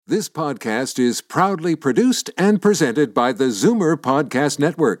This podcast is proudly produced and presented by the Zoomer Podcast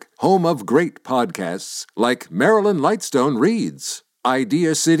Network, home of great podcasts like Marilyn Lightstone Reads,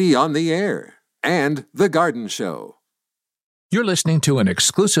 Idea City on the Air, and The Garden Show. You're listening to an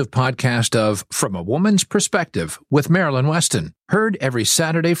exclusive podcast of From a Woman's Perspective with Marilyn Weston, heard every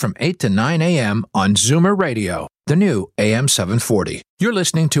Saturday from 8 to 9 a.m. on Zoomer Radio, the new AM 740. You're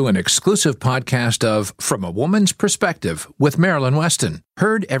listening to an exclusive podcast of From a Woman's Perspective with Marilyn Weston,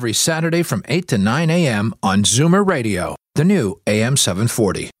 heard every Saturday from 8 to 9 a.m. on Zoomer Radio, the new AM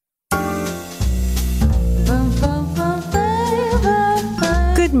 740.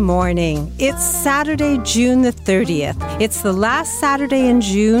 Good morning. It's Saturday, June the 30th. It's the last Saturday in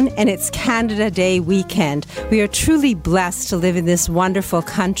June, and it's Canada Day weekend. We are truly blessed to live in this wonderful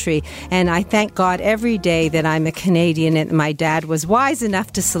country, and I thank God every day that I'm a Canadian and my dad was wise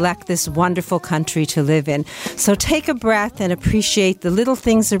enough to select this wonderful country to live in. So take a breath and appreciate the little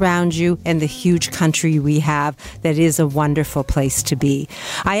things around you and the huge country we have that is a wonderful place to be.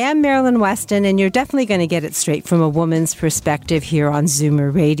 I am Marilyn Weston, and you're definitely going to get it straight from a woman's perspective here on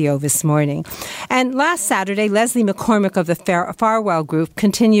Zoomer Radio this morning. And last Saturday, Leslie McCormick of the Farwell Group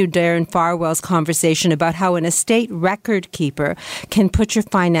continued Darren Farwell's conversation about how an estate record keeper can put your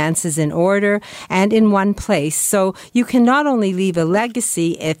finances in order and in one place. So you can not only leave a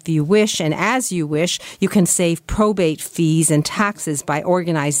legacy if you wish, and as you wish, you can save probate fees and taxes by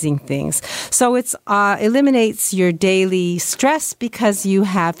organizing things. So it eliminates your daily stress because you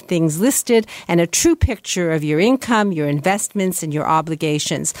have things listed and a true picture of your income, your investments, and your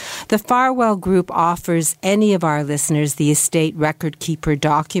obligations. The Farwell Group offers any of our listeners the estate record keeper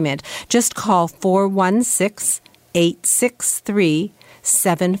document. Just call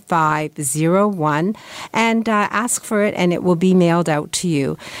 416-863-7501 and ask for it, and it will be mailed out to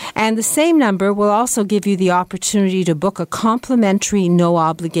you. And the same number will also give you the opportunity to book a complimentary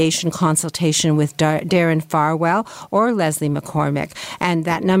no-obligation consultation with Darren Farwell or Leslie McCormick. And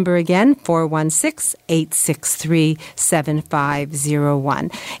that number again,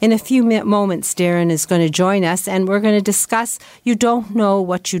 416-863-7501. In a few moments, Darren is going to join us, and we're going to discuss You Don't Know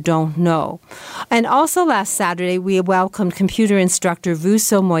What You Don't Know. And also last Saturday, we welcomed computer instructor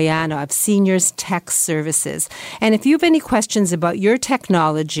Vuso Moyano of Seniors Tech Services. And if you have any questions about your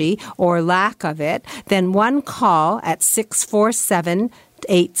technology or lack of it, then one call at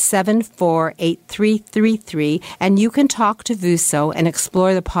 647-874-8333, and you can talk to Vuso and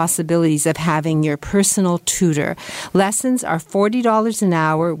explore the possibilities of having your personal tutor. Lessons are $40 an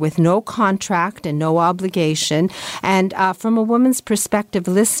hour with no contract and no obligation. And from a woman's perspective,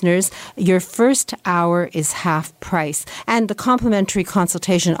 listeners, your first hour is half price. And the complimentary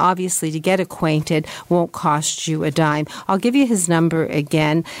consultation, obviously, to get acquainted, won't cost you a dime. I'll give you his number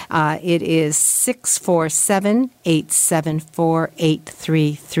again. It is 647-874-8333.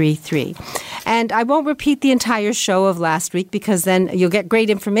 And I won't repeat the entire show of last week because then you'll get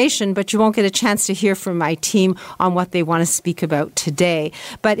great information, but you won't get a chance to hear from my team on what they want to speak about today.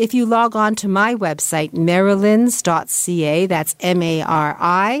 But if you log on to my website, marilyns.ca, that's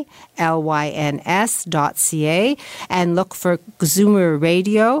MARILYNS.ca, and look for Zoomer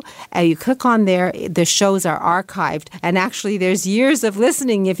Radio, you click on there, the shows are archived. And actually, there's years of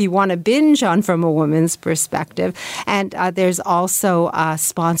listening if you want to binge on From a Woman's Perspective. And there's also a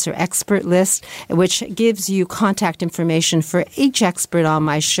sponsor expert list, which gives you contact information for each expert on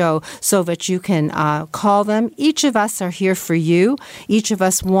my show so that you can call them. Each of us are here for you. Each of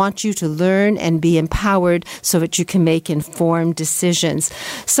us want you to learn and be empowered so that you can make informed decisions.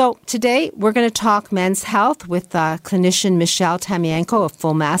 So today we're going to talk men's health with clinician Michelle Tamienko of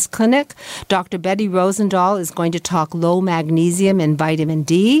Full Mask Clinic. Dr. Betty Rosendahl is going to talk low magnesium and vitamin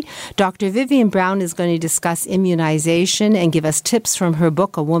D. Dr. Vivian Brown is going to discuss immunization and give us tips from her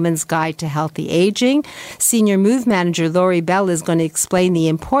book, A Woman's Guide to Healthy Aging. Senior Move Manager Lori Bell is going to explain the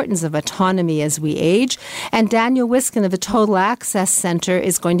importance of autonomy as we age. And Daniel Wiskin of the Total Access Center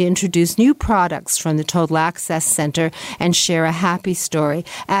is going to introduce new products from the Total Access Center and share a happy story,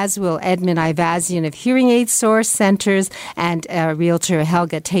 as will Edmund Ivazian of Hearing Aid Source Centers and realtor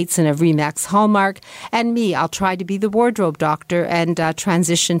Helga Tateson of Remax Hallmark. And me, I'll try to be the wardrobe doctor and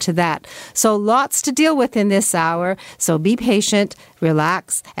transition to that. So lots to deal with in this hour. So be patient,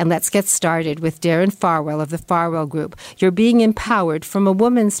 relax, and let's get started with Darren Farwell of the Farwell Group. You're being empowered from a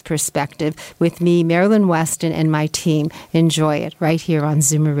woman's perspective with me, Marilyn Weston, and my team. Enjoy it right here on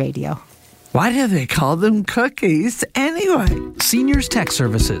Zoomer Radio. Why do they call them cookies anyway? Seniors Tech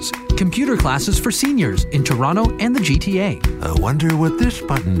Services. Computer classes for seniors in Toronto and the GTA. I wonder what this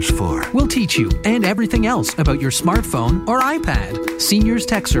button's for. We'll teach you and everything else about your smartphone or iPad.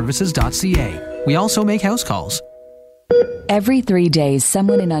 SeniorsTechServices.ca. We also make house calls. Every 3 days,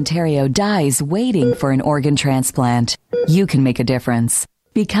 someone in Ontario dies waiting for an organ transplant. You can make a difference.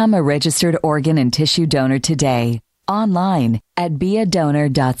 Become a registered organ and tissue donor today. Online at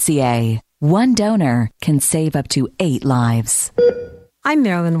beadonor.ca. One donor can save up to 8 lives. I'm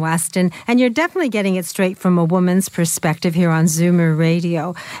Marilyn Weston, and you're definitely getting it straight from a woman's perspective here on Zoomer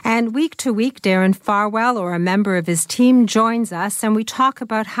Radio. And week to week, Darren Farwell or a member of his team joins us, and we talk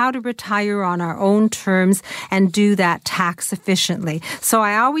about how to retire on our own terms and do that tax efficiently. So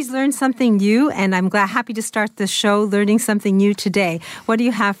I always learn something new, and I'm happy to start the show learning something new today. What do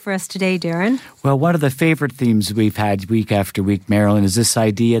you have for us today, Darren? Well, one of the favorite themes we've had week after week, Marilyn, is this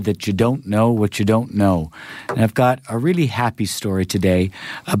idea that you don't know what you don't know. And I've got a really happy story today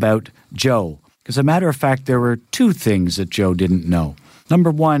about Joe. As a matter of fact, there were 2 things that Joe didn't know.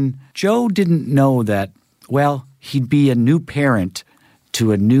 Number one, Joe didn't know that, well, he'd be a new parent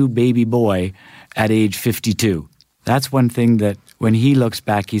to a new baby boy at age 52. That's one thing that when he looks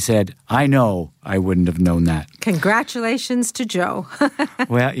back, he said, I know I wouldn't have known that. Congratulations to Joe.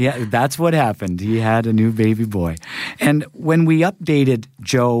 Well, yeah, that's what happened. He had a new baby boy. And when we updated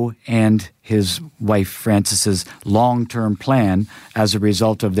Joe and his wife Frances's long-term plan as a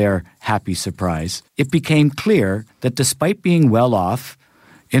result of their happy surprise, it became clear that despite being well off,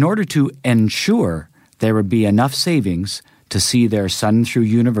 in order to ensure there would be enough savings to see their son through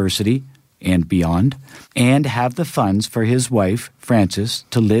university and beyond, and have the funds for his wife, Frances,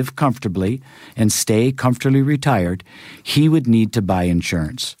 to live comfortably and stay comfortably retired, he would need to buy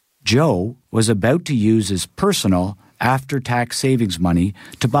insurance. Joe was about to use his personal after-tax savings money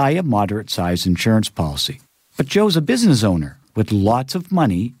to buy a moderate-sized insurance policy. But Joe's a business owner with lots of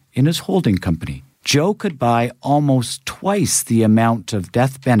money in his holding company. Joe could buy almost twice the amount of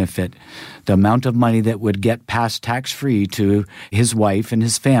death benefit, the amount of money that would get passed tax-free to his wife and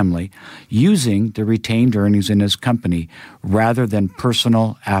his family, using the retained earnings in his company rather than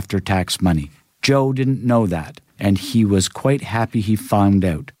personal after-tax money. Joe didn't know that, and he was quite happy he found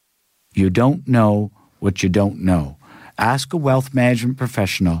out. You don't know what you don't know. Ask a wealth management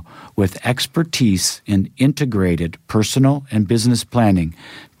professional with expertise in integrated personal and business planning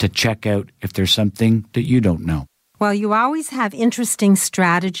to check out if there's something that you don't know. Well, you always have interesting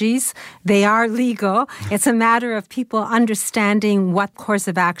strategies. They are legal. It's a matter of people understanding what course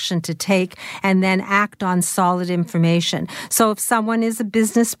of action to take and then act on solid information. So if someone is a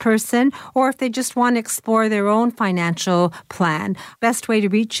business person or if they just want to explore their own financial plan, best way to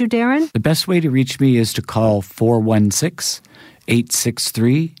reach you, Darren? The best way to reach me is to call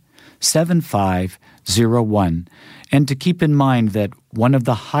 416-863-7501. And to keep in mind that one of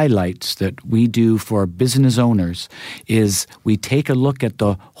the highlights that we do for business owners is we take a look at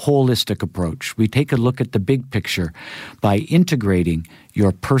the holistic approach. We take a look at the big picture by integrating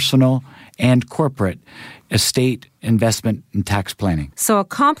your personal and corporate estate, investment, and tax planning. So a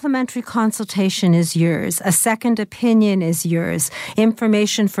complimentary consultation is yours. A second opinion is yours.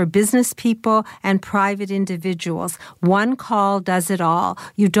 Information for business people and private individuals. One call does it all.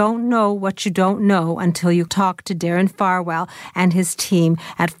 You don't know what you don't know until you talk to Darren Farwell and his team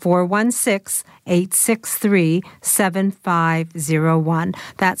at 416-863-7501.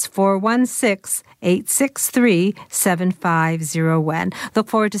 That's 416-863-7501. Look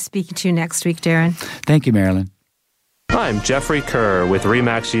forward to speaking to you next week, Darren. Thank you, Marilyn. I'm Jeffrey Kerr with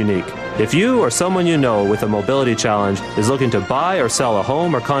RE/MAX Unique. If you or someone you know with a mobility challenge is looking to buy or sell a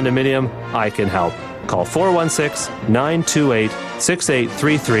home or condominium, I can help. Call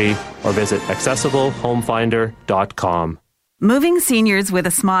 416-928-6833 or visit accessiblehomefinder.com. Moving seniors with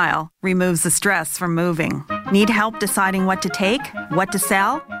a smile removes the stress from moving. Need help deciding what to take, what to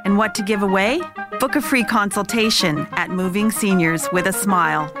sell, and what to give away? Book a free consultation at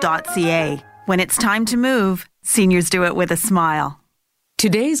movingseniorswithasmile.ca. When it's time to move, seniors do it with a smile.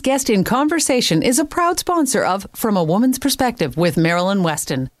 Today's guest in conversation is a proud sponsor of From a Woman's Perspective with Marilyn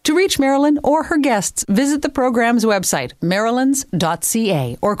Weston. To reach Marilyn or her guests, visit the program's website,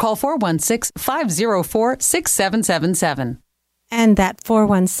 marilyns.ca, or call 416-504-6777. And that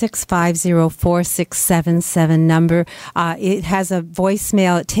 416-504-6777 number, it has a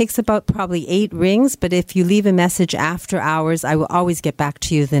voicemail. It takes about probably 8 rings, but if you leave a message after hours, I will always get back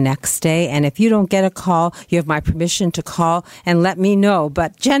to you the next day. And if you don't get a call, you have my permission to call and let me know.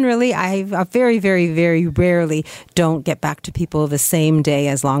 But generally, I very, very, very rarely don't get back to people the same day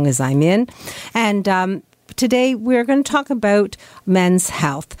as long as I'm in. And today we're going to talk about men's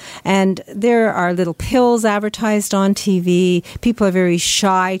health. And there are little pills advertised on TV. People are very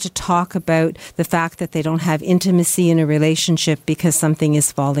shy to talk about the fact that they don't have intimacy in a relationship because something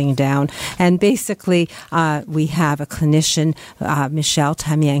is falling down. And basically, we have a clinician, Michelle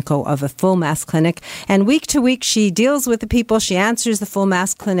Tamienko of a Full Mass Clinic. And week to week, she deals with the people. She answers the Full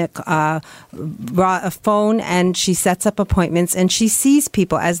Mass Clinic phone, and she sets up appointments, and she sees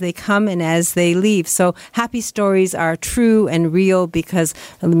people as they come and as they leave. So happy stories are true and real because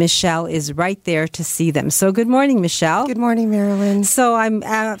Michelle is right there to see them. So good morning, Michelle. Good morning, Marilyn. So I'm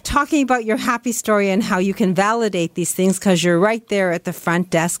talking about your happy story and how you can validate these things because you're right there at the front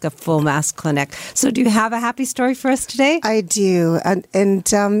desk of Full Mass Clinic. So do you have a happy story for us today? I do. And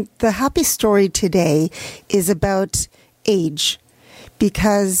the happy story today is about age,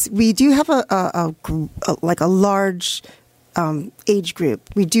 because we do have a large age group.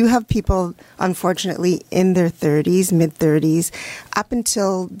 We do have people, unfortunately, in their 30s, mid-30s, up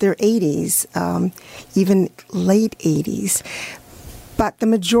until their 80s, even late 80s. But the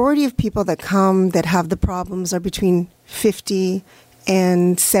majority of people that come that have the problems are between 50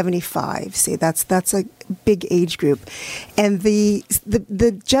 and 75. See, that's a big age group. And the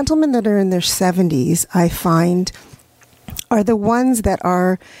gentlemen that are in their 70s, I find, are the ones that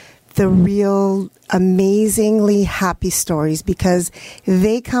are the real amazingly happy stories, because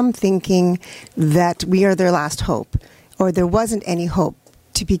they come thinking that we are their last hope, or there wasn't any hope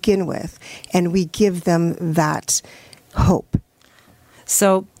to begin with, and we give them that hope.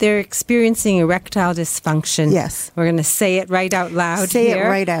 So they're experiencing erectile dysfunction. Yes. We're going to say it right out loud Say here. it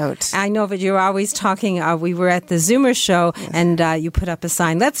right out. I know that you're always talking. We were at the Zoomer show, yes, and you put up a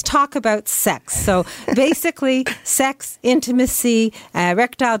sign. Let's talk about sex. So basically, sex, intimacy,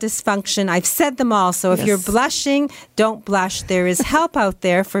 erectile dysfunction. I've said them all. So if yes, you're blushing, don't blush. There is help out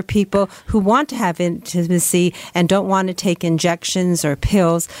there for people who want to have intimacy and don't want to take injections or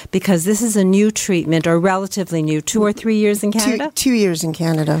pills, because this is a new treatment, or relatively new, 2 or 3 years in Canada? 2 years in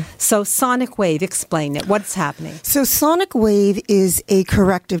Canada. So Sonic Wave, explain it. What's happening? So Sonic Wave is a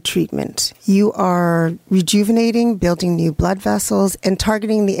corrective treatment. You are rejuvenating, building new blood vessels, and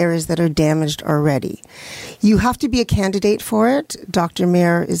targeting the areas that are damaged already. You have to be a candidate for it. Dr.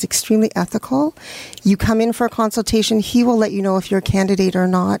 Mayer is extremely ethical. You come in for a consultation. He will let you know if you're a candidate or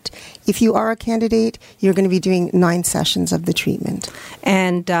not. If you are a candidate, you're going to be doing 9 sessions of the treatment.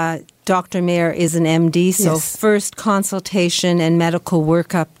 And Dr. Mayer is an MD, so yes, first consultation and medical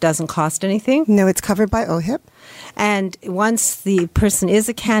workup doesn't cost anything? No, it's covered by OHIP. And once the person is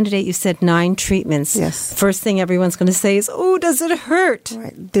a candidate, you said 9 treatments. Yes. First thing everyone's going to say is, oh, does it hurt?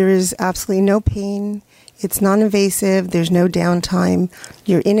 Right. There is absolutely no pain. It's non-invasive. There's no downtime.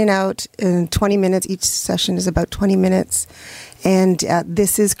 You're in and out in 20 minutes. Each session is about 20 minutes. And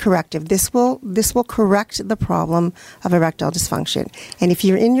this is corrective. This will correct the problem of erectile dysfunction. And if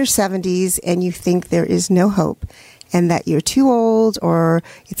you're in your 70s and you think there is no hope and that you're too old or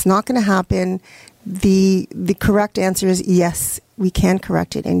it's not going to happen, the correct answer is yes, we can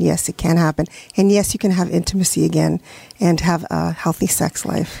correct it, and yes, it can happen. And yes, you can have intimacy again and have a healthy sex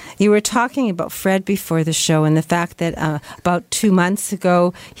life. You were talking about Fred before the show, and the fact that about 2 months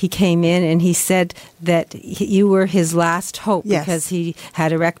ago he came in and he said that you were his last hope, yes, because he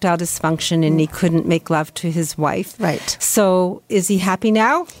had erectile dysfunction and he couldn't make love to his wife. Right. So is he happy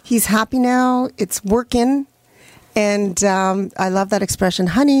now? He's happy now. It's working. And I love that expression,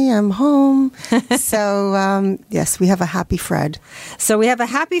 honey, I'm home. So, yes, we have a happy Fred. So we have a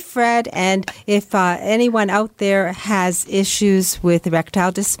happy Fred, and if anyone out there has issues with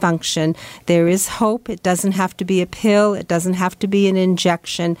erectile dysfunction, there is hope. It doesn't have to be a pill. It doesn't have to be an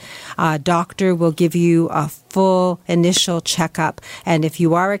injection. A doctor will give you a full initial checkup. And if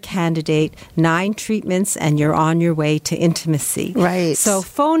you are a candidate, 9 treatments and you're on your way to intimacy. Right. So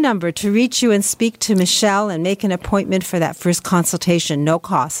phone number to reach you and speak to Michelle and make an appointment for that first consultation. No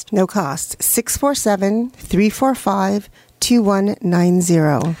cost. No cost.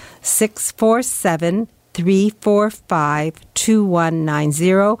 647-345-2190.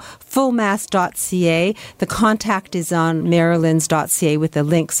 647-345-2190, fullmass.ca. The contact is on marylands.ca with the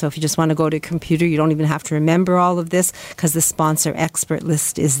link. So if you just want to go to a computer, you don't even have to remember all of this because the sponsor expert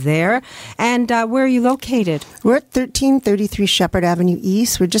list is there. And where are you located? We're at 1333 Shepherd Avenue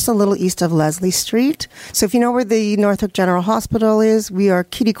East. We're just a little east of Leslie Street. So if you know where the North York General Hospital is, we are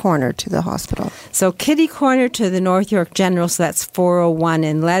kitty corner to the hospital. So kitty corner to the North York General, so that's 401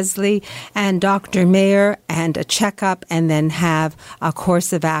 in Leslie. And Dr. Mayer and a checkup and then have a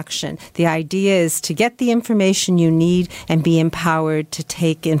course of action. The idea is to get the information you need and be empowered to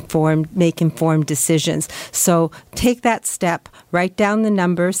make informed decisions. So take that step, write down the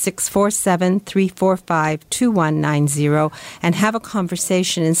number 647-345-2190 and have a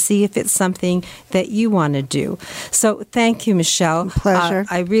conversation and see if it's something that you want to do. So thank you, Michelle. Pleasure.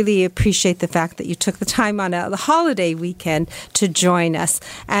 I really appreciate the fact that you took the time on a holiday weekend to join us.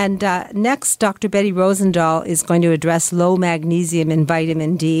 And next, Dr. Betty Rosendahl is going to address low magnesium and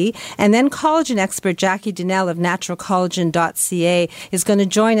vitamin D. And then collagen expert Jackie Donnell of naturalcollagen.ca is going to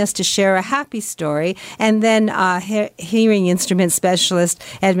join us to share a happy story. And then hearing instrument specialist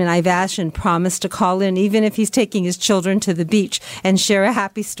Edmund Ivashin promised to call in even if he's taking his children to the beach and share a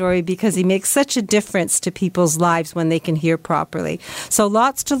happy story because he makes such a difference to people's lives when they can hear properly. So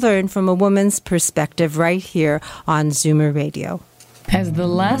lots to learn from a woman's perspective right here on Zoomer Radio. As the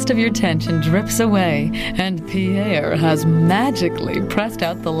last of your tension drips away and Pierre has magically pressed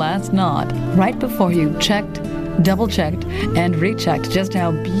out the last knot right before you checked, double-checked, and rechecked just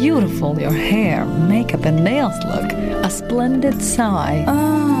how beautiful your hair, makeup, and nails look, a splendid sigh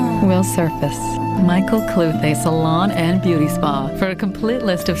will surface. Michael Cluthe Salon and Beauty Spa. For a complete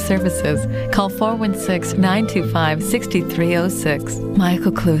list of services, call 416-925-6306.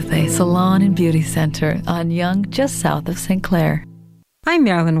 Michael Cluthe Salon and Beauty Center on Yonge, just south of St. Clair. I'm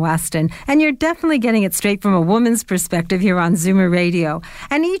Marilyn Weston, and you're definitely getting it straight from a woman's perspective here on Zoomer Radio.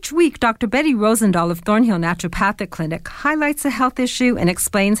 And each week, Dr. Betty Rosendahl of Thornhill Naturopathic Clinic highlights a health issue and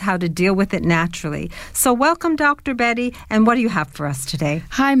explains how to deal with it naturally. So welcome, Dr. Betty, and what do you have for us today?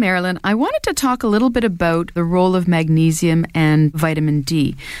 Hi, Marilyn. I wanted to talk a little bit about the role of magnesium and vitamin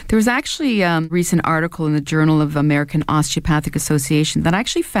D. There was actually a recent article in the Journal of American Osteopathic Association that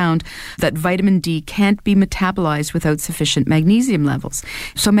actually found that vitamin D can't be metabolized without sufficient magnesium levels.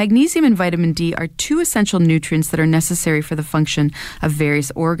 So magnesium and vitamin D are two essential nutrients that are necessary for the function of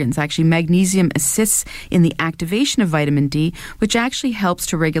various organs. Actually, magnesium assists in the activation of vitamin D, which actually helps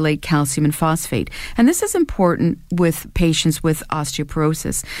to regulate calcium and phosphate. And this is important with patients with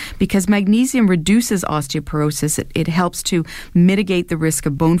osteoporosis because magnesium reduces osteoporosis. It helps to mitigate the risk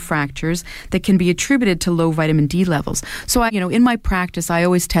of bone fractures that can be attributed to low vitamin D levels. So, in my practice, I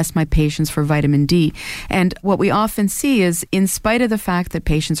always test my patients for vitamin D. And what we often see is, in spite of the fact that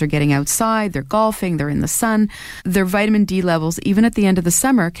patients are getting outside, they're golfing, they're in the sun, their vitamin D levels, even at the end of the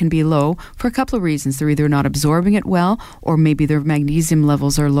summer, can be low for a couple of reasons. They're either not absorbing it well, or maybe their magnesium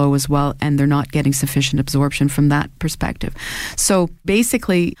levels are low as well, and they're not getting sufficient absorption from that perspective. So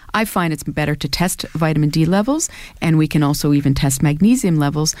basically, I find it's better to test vitamin D levels, and we can also even test magnesium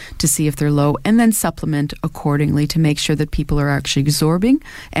levels to see if they're low, and then supplement accordingly to make sure that people are actually absorbing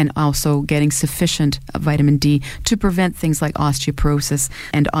and also getting sufficient vitamin D to prevent things like osteoporosis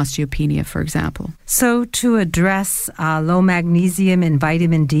and osteopenia, for example. So to address low magnesium and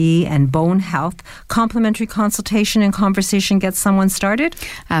vitamin D and bone health, complimentary consultation and conversation gets someone started?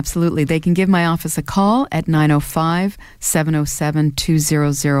 Absolutely. They can give my office a call at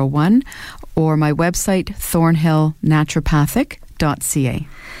 905-707-2001 or my website, thornhillnaturopathic.ca.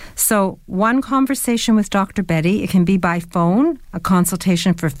 So one conversation with Dr. Betty, it can be by phone, a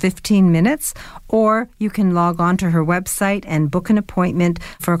consultation for 15 minutes, or you can log on to her website and book an appointment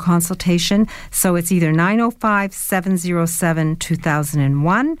for a consultation. So it's either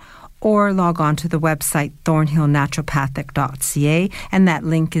 905-707-2001 or log on to the website thornhillnaturopathic.ca, and that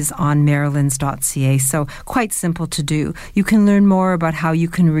link is on marilyns.ca, so quite simple to do. You can learn more about how you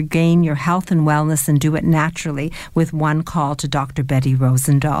can regain your health and wellness and do it naturally with one call to Dr. Betty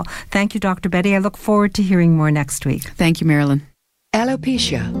Rosendahl. Thank you, Dr. Betty. I look forward to hearing more next week. Thank you, Marilyn.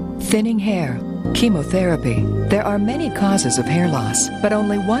 Alopecia, thinning hair, chemotherapy. There are many causes of hair loss, but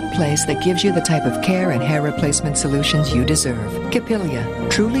only one place that gives you the type of care and hair replacement solutions you deserve. Capilia,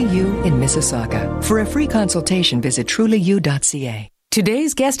 Truly You in Mississauga. For a free consultation, visit trulyu.ca.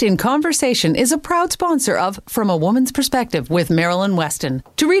 Today's guest in conversation is a proud sponsor of From a Woman's Perspective with Marilyn Weston.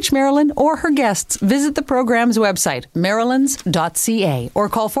 To reach Marilyn or her guests, visit the program's website, marilyns.ca, or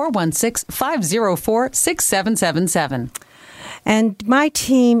call 416-504-6777. And my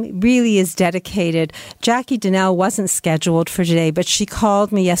team really is dedicated. Jackie Donnell wasn't scheduled for today, but she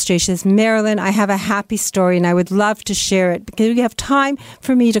called me yesterday. She says, Marilyn, I have a happy story and I would love to share it. Can you have time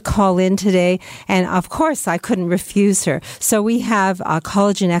for me to call in today? And of course, I couldn't refuse her. So we have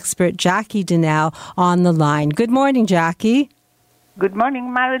collagen expert Jackie Donnell on the line. Good morning, Jackie. Good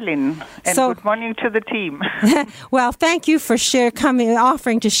morning, Marilyn, and good morning to the team. Well, thank you for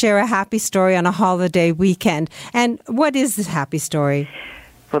offering to share a happy story on a holiday weekend. And what is this happy story?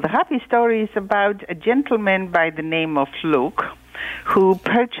 Well, the happy story is about a gentleman by the name of Luke. who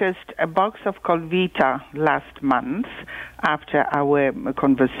purchased a box of Colvita last month after our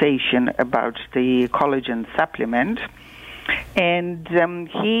conversation about the collagen supplement. And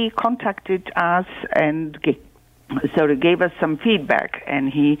he contacted us and gave us some feedback. And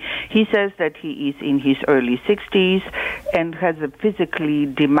he says that he is in his early 60s and has a physically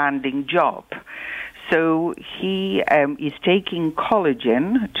demanding job. So he is taking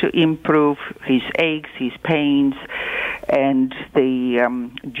collagen to improve his aches, his pains, and the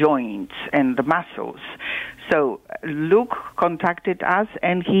joints and the muscles. So Luke contacted us,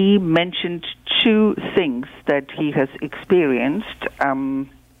 and he mentioned two things that he has experienced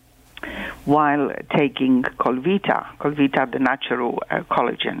while taking Colvita, the natural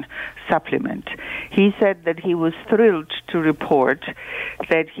collagen supplement. He said that he was thrilled to report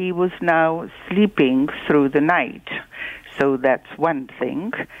that he was now sleeping through the night. So that's one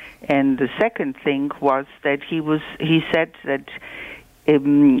thing. And the second thing was that he said that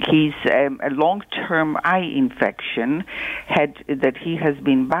his a long-term eye infection that he has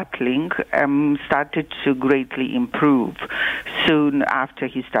been battling started to greatly improve soon after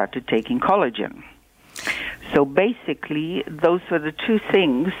he started taking collagen. So basically, those were the two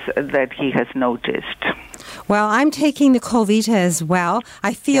things that he has noticed. Well, I'm taking the Colvita as well.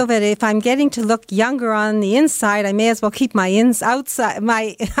 I feel that if I'm getting to look younger on the inside, I may as well keep my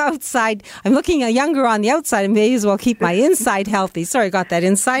outside. I'm looking younger on the outside. I may as well keep my inside healthy. Sorry, I got that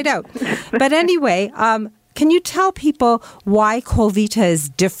inside out. But anyway, can you tell people why Colvita is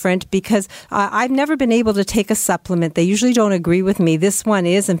different? Because I've never been able to take a supplement. They usually don't agree with me. This one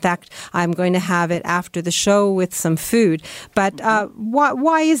is. In fact, I'm going to have it after the show with some food. But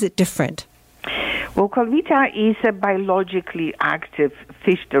why is it different? Well, Colvita is a biologically active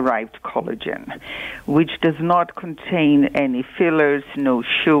fish-derived collagen, which does not contain any fillers, no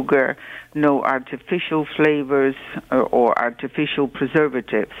sugar, no artificial flavors or artificial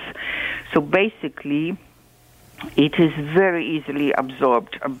preservatives. So basically, it is very easily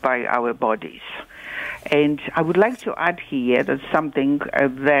absorbed by our bodies. And I would like to add here that something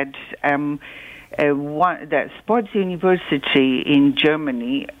that the Sports University in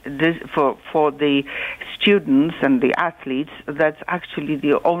Germany, for the students and the athletes, that's actually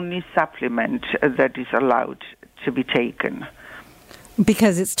the only supplement that is allowed to be taken.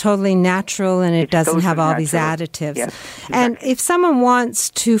 Because it's totally natural and it doesn't have all these additives. Yes, exactly. And if someone wants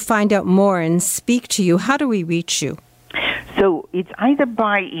to find out more and speak to you, how do we reach you? So it's either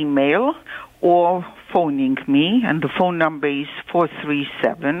by email or phoning me, and the phone number is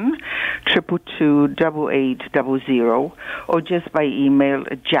 437-222-8800, or just by email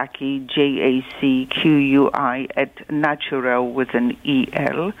Jackie, JACQUI, at natural with an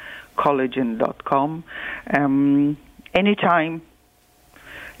EL, collagen.com. Anytime.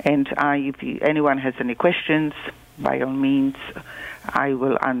 And if anyone has any questions, by all means, I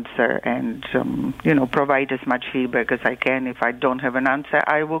will answer and, provide as much feedback as I can. If I don't have an answer,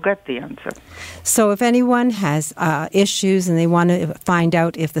 I will get the answer. So if anyone has issues and they want to find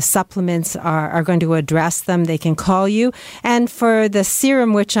out if the supplements are going to address them, they can call you. And for the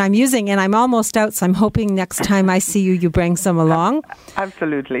serum, which I'm using, and I'm almost out, so I'm hoping next time I see you, you bring some along.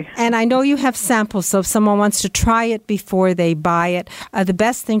 Absolutely. And I know you have samples, so if someone wants to try it before they buy it, the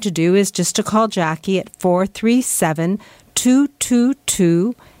best thing to do is just to call Jackie at 437-222-8800.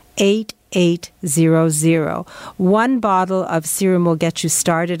 One bottle of serum will get you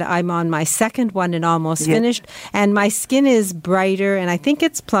started. I'm on my second one and almost finished. And my skin is brighter and I think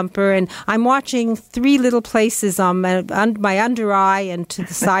it's plumper. And I'm watching 3 little places on my under eye and to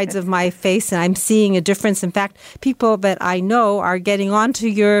the sides of my face. And I'm seeing a difference. In fact, people that I know are getting onto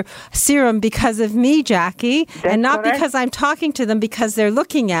your serum because of me, Jackie. And not because I'm talking to them, because they're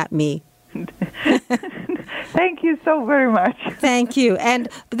looking at me. Thank you so very much. Thank you. And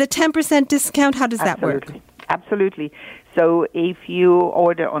the 10% discount, how does that work? Absolutely. So if you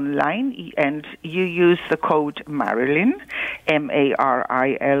order online and you use the code Marilyn,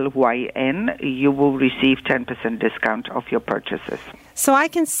 MARILYN, you will receive 10% discount off your purchases. So I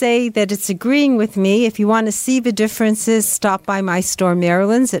can say that it's agreeing with me. If you want to see the differences, stop by my store,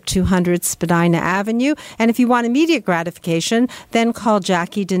 Maryland's, at 200 Spadina Avenue. And if you want immediate gratification, then call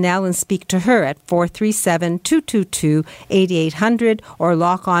Jackie Donnell and speak to her at 437-222-8800 or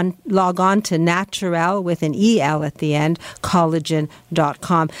log on to Natural with an EL at the end,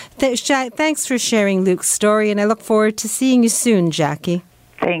 collagen.com. Thanks for sharing Luke's story, and I look forward to seeing you soon, Jackie.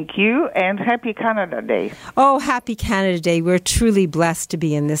 Thank you, and happy Canada Day. Oh, happy Canada Day. We're truly blessed to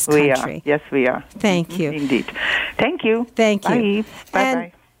be in this country. We are. Yes, we are. Thank you. Indeed. Thank you. Thank you. Bye.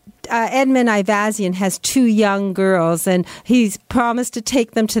 Bye-bye. Edmund Ivazian has 2 young girls, and he's promised to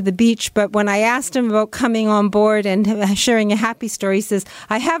take them to the beach. But when I asked him about coming on board and sharing a happy story, he says,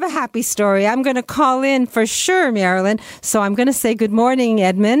 I have a happy story. I'm going to call in for sure, Marilyn. So I'm going to say good morning,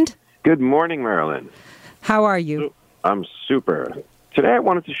 Edmund. Good morning, Marilyn. How are you? I'm super. Today I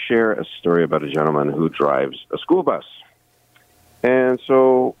wanted to share a story about a gentleman who drives a school bus. And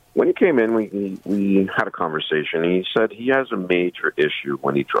so when he came in, we had a conversation. He said he has a major issue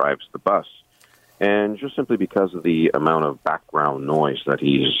when he drives the bus, and just simply because of the amount of background noise that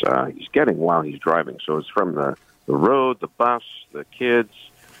he's getting while he's driving. So it's from the road, the bus, the kids.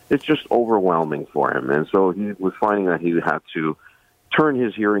 It's just overwhelming for him. And so he was finding that he had to turn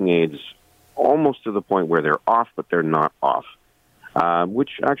his hearing aids almost to the point where they're off, but they're not off, which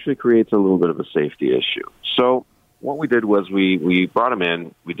actually creates a little bit of a safety issue. So what we did was we brought him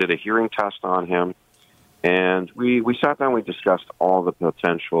in, we did a hearing test on him, and we sat down, we discussed all the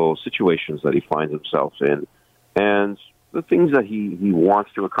potential situations that he finds himself in, and the things that he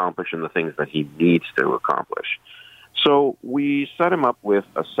wants to accomplish and the things that he needs to accomplish. So we set him up with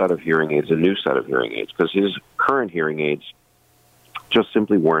a set of hearing aids, a new set of hearing aids, because his current hearing aids just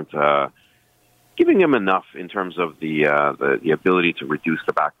simply weren't giving him enough in terms of the ability to reduce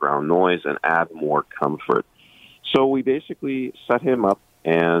the background noise and add more comfort. So we basically set him up,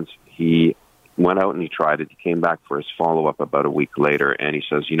 and he went out and he tried it. He came back for his follow-up about a week later, and he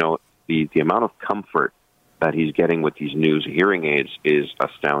says, the amount of comfort that he's getting with these new hearing aids is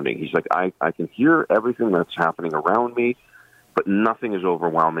astounding. He's like, I can hear everything that's happening around me, but nothing is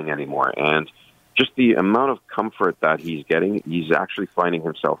overwhelming anymore. And just the amount of comfort that he's getting, he's actually finding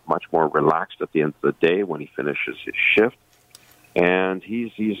himself much more relaxed at the end of the day when he finishes his shift. And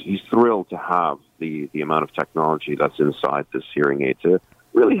he's thrilled to have the amount of technology that's inside this hearing aid to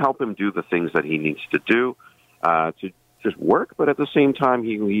really help him do the things that he needs to do to just work. But at the same time,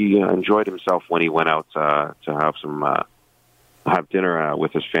 he enjoyed himself when he went out to have dinner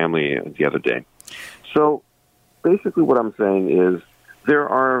with his family the other day. So basically what I'm saying is there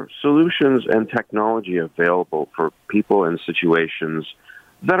are solutions and technology available for people in situations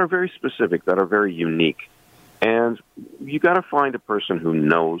that are very specific, that are very unique. And you got to find a person who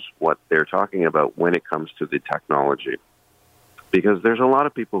knows what they're talking about when it comes to the technology. Because there's a lot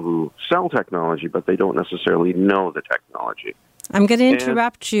of people who sell technology, but they don't necessarily know the technology. I'm going to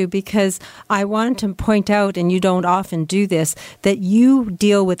interrupt you because I want to point out, and you don't often do this, that you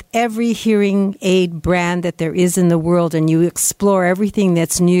deal with every hearing aid brand that there is in the world, and you explore everything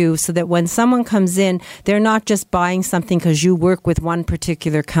that's new so that when someone comes in, they're not just buying something because you work with one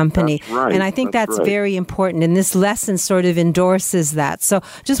particular company. That's right. And I think that's very important, and this lesson sort of endorses that. So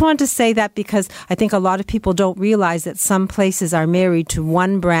just wanted to say that because I think a lot of people don't realize that some places are married to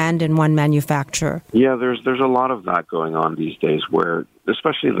one brand and one manufacturer. Yeah, there's a lot of that going on these days, where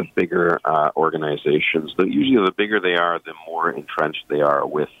especially the bigger organizations, usually the bigger they are, the more entrenched they are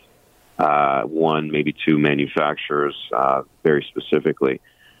with one, maybe two manufacturers very specifically.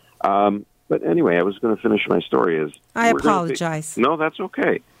 But anyway, I was going to finish my story. I apologize. No, that's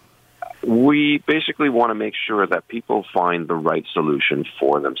okay. We basically want to make sure that people find the right solution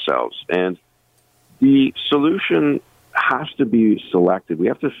for themselves. And the solution has to be selected. We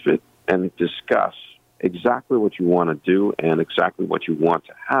have to fit and discuss exactly what you want to do and exactly what you want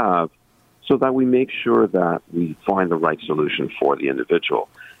to have so that we make sure that we find the right solution for the individual.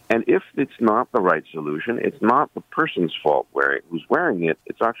 And if it's not the right solution, it's not the person's fault who's wearing it.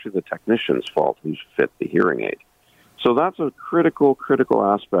 It's actually the technician's fault who's fit the hearing aid. So that's a critical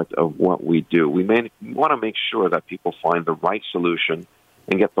aspect of what we do. We want to make sure that people find the right solution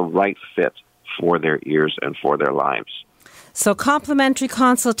and get the right fit for their ears and for their lives. So complimentary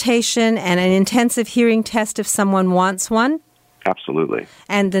consultation and an intensive hearing test if someone wants one? Absolutely.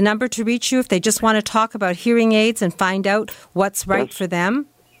 And the number to reach you if they just want to talk about hearing aids and find out what's right for them?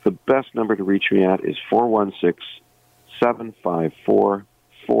 The best number to reach me at is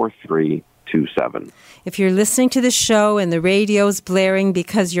 416-754-4327. If you're listening to the show and the radio's blaring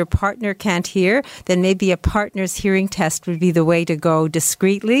because your partner can't hear, then maybe a partner's hearing test would be the way to go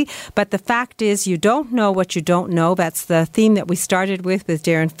discreetly. But the fact is, you don't know what you don't know. That's the theme that we started with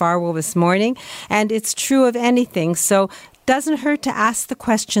Darren Farwell this morning. And it's true of anything. So doesn't hurt to ask the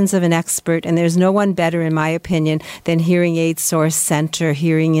questions of an expert, and there's no one better, in my opinion, than Hearing Aid Source Center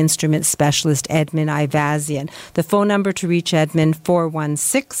hearing instrument specialist Edmund Ivazian. The phone number to reach Edmund,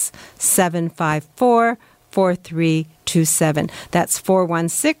 416-754-4327. That's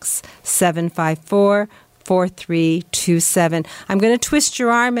 416-754-4327. I'm going to twist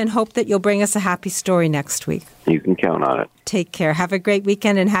your arm and hope that you'll bring us a happy story next week. You can count on it. Take care. Have a great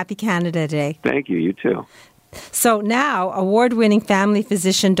weekend and happy Canada Day. Thank you. You too. So now, award-winning family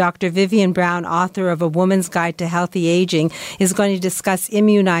physician Dr. Vivian Brown, author of A Woman's Guide to Healthy Aging, is going to discuss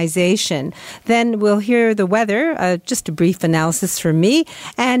immunization. Then we'll hear the weather, just a brief analysis from me,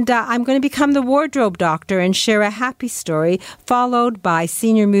 and I'm going to become the wardrobe doctor and share a happy story, followed by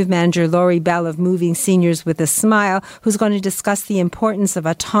Senior Move Manager Lori Bell of Moving Seniors with a Smile, who's going to discuss the importance of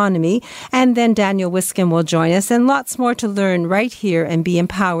autonomy, and then Daniel Wiskin will join us, and lots more to learn right here and be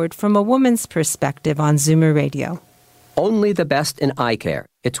empowered from a woman's perspective on Zoomer Radio. Only the best in eye care.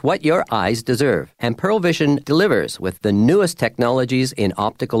 It's what your eyes deserve. And Pearl Vision delivers with the newest technologies in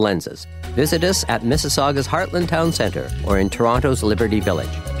optical lenses. Visit us at Mississauga's Heartland Town Centre or in Toronto's Liberty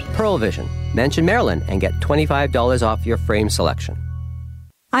Village. Pearl Vision. Mention Marilyn and get $25 off your frame selection.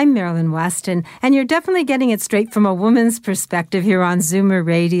 I'm Marilyn Weston, and you're definitely getting it straight from a woman's perspective here on Zoomer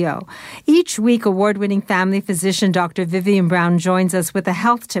Radio. Each week, award-winning family physician Dr. Vivian Brown joins us with a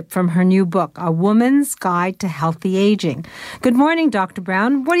health tip from her new book, A Woman's Guide to Healthy Aging. Good morning, Dr.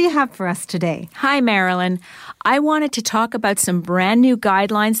 Brown. What do you have for us today? Hi, Marilyn. I wanted to talk about some brand new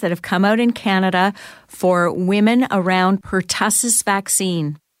guidelines that have come out in Canada for women around pertussis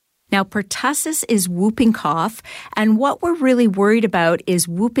vaccine. Now, pertussis is whooping cough, and what we're really worried about is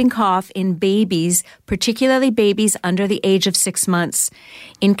whooping cough in babies, particularly babies under the age of 6 months.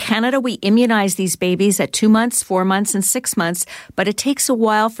 In Canada, we immunize these babies at 2 months, 4 months, and 6 months, but it takes a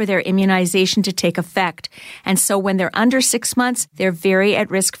while for their immunization to take effect. And so when they're under 6 months, they're very at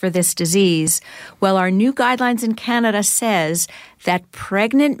risk for this disease. Well, our new guidelines in Canada says that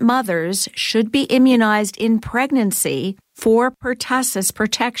pregnant mothers should be immunized in pregnancy for pertussis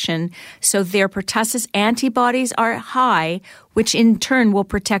protection, so their pertussis antibodies are high, which in turn will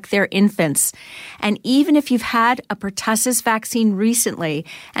protect their infants. And even if you've had a pertussis vaccine recently,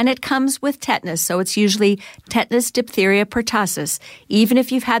 and it comes with tetanus, so it's usually tetanus, diphtheria, pertussis. Even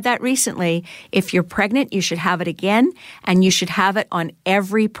if you've had that recently, if you're pregnant, you should have it again, and you should have it on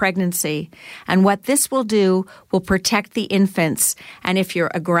every pregnancy. And what this will do will protect the infants. And if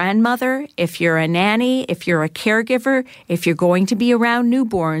you're a grandmother, if you're a nanny, if you're a caregiver, if you're going to be around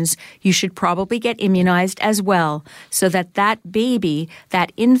newborns, you should probably get immunized as well, so that baby,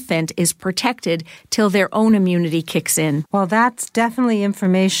 that infant, is protected till their own immunity kicks in. Well, that's definitely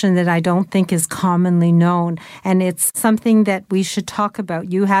information that I don't think is commonly known, and it's something that we should talk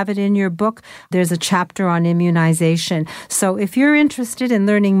about. You have it in your book. There's a chapter on immunization. So if you're interested in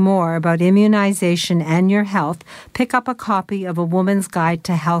learning more about immunization and your health, pick up a copy of A Woman's Guide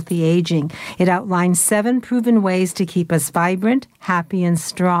to Healthy Aging. It outlines 7 proven ways to keep us vibrant, happy, and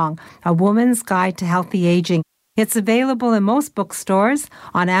strong. A Woman's Guide to Healthy Aging. It's available in most bookstores,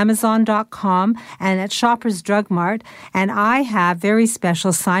 on Amazon.com, and at Shoppers Drug Mart, and I have very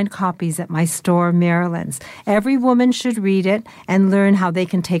special signed copies at my store, Marilyn's. Every woman should read it and learn how they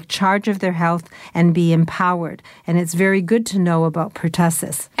can take charge of their health and be empowered, and it's very good to know about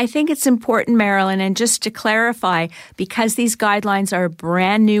pertussis. I think it's important, Marilyn, and just to clarify, because these guidelines are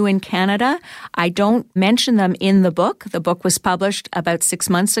brand new in Canada, I don't mention them in the book. The book was published about 6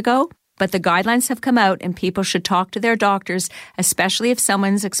 months ago. But the guidelines have come out, and people should talk to their doctors, especially if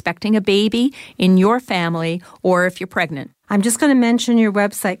someone's expecting a baby in your family or if you're pregnant. I'm just going to mention your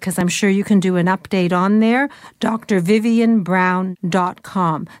website because I'm sure you can do an update on there,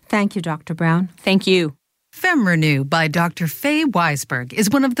 drvivianbrown.com. Thank you, Dr. Brown. Thank you. FemRenew by Dr. Faye Weisberg is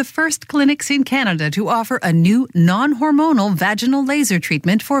one of the first clinics in Canada to offer a new non-hormonal vaginal laser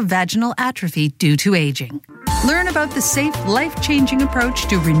treatment for vaginal atrophy due to aging. Learn about the safe, life-changing approach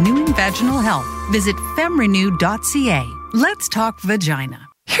to renewing vaginal health. Visit femrenew.ca. Let's talk vagina.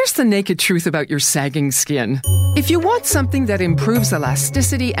 Here's the naked truth about your sagging skin. If you want something that improves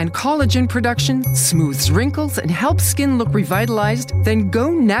elasticity and collagen production, smooths wrinkles, and helps skin look revitalized, then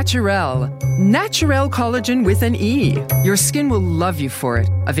go Naturel. Naturel Collagen with an E. Your skin will love you for it.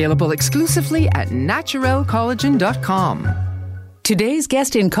 Available exclusively at naturelcollagen.com. Today's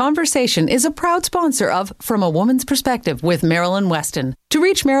guest in conversation is a proud sponsor of From a Woman's Perspective with Marilyn Weston. To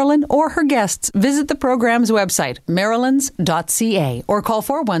reach Marilyn or her guests, visit the program's website, marilyns.ca, or call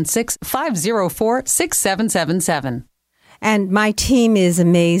 416-504-6777. And my team is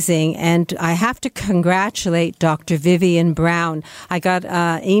amazing, and I have to congratulate Dr. Vivian Brown. I got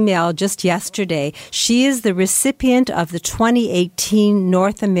an email just yesterday. She is the recipient of the 2018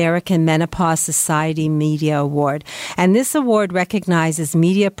 North American Menopause Society Media Award. And this award recognizes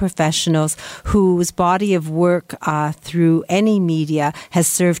media professionals whose body of work through any media has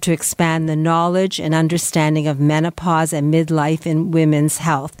served to expand the knowledge and understanding of menopause and midlife in women's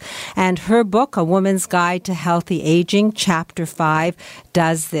health. And her book, A Woman's Guide to Healthy Aging, Chapter 5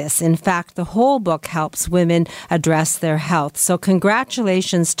 does this. In fact, the whole book helps women address their health. So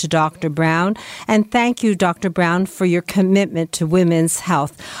congratulations to Dr. Brown, and thank you, Dr. Brown, for your commitment to women's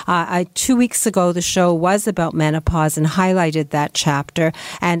health. 2 weeks ago, the show was about menopause and highlighted that chapter.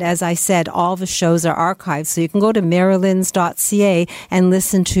 And as I said, all the shows are archived, so you can go to marilyns.ca and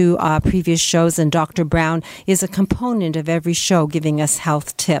listen to previous shows, and Dr. Brown is a component of every show giving us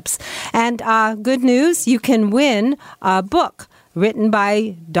health tips. And good news, you can win a book written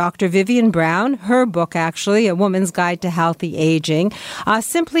by Dr. Vivian Brown, her book actually, A Woman's Guide to Healthy Aging,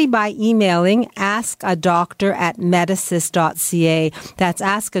 simply by emailing askadoctor@medisys.ca. That's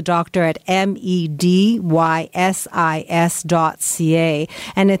askadoctor@medysys.ca.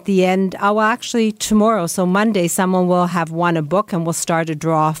 And at the end, actually tomorrow, so Monday, someone will have won a book and we'll start a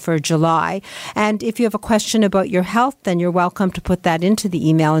draw for July. And if you have a question about your health, then you're welcome to put that into the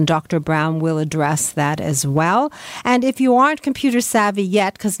email, and Dr. Brown will address that as well. And if you aren't computer savvy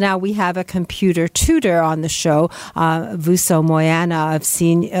yet, because now we have a computer tutor on the show, Vuso Moyana, I've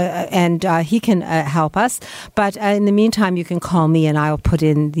seen, and he can help us. But in the meantime, you can call me and I'll put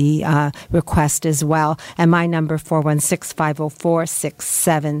in the request as well. And my number,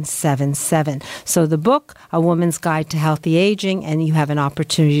 416-504-6777. So the book, A Woman's Guide to Healthy Aging, and you have an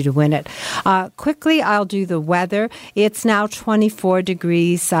opportunity to win it. Quickly, I'll do the weather. It's now 24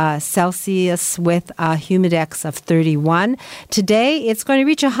 degrees Celsius with a humidex of 31. Today, it's going to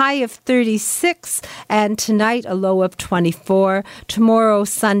reach a high of 36, and tonight, a low of 24. Tomorrow,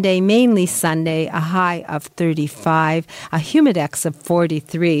 Sunday, mainly Sunday, a high of 35, a humidex of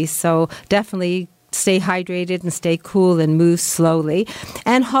 43. So definitely stay hydrated and stay cool and move slowly.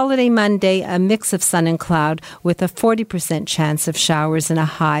 And holiday Monday, a mix of sun and cloud with a 40% chance of showers and a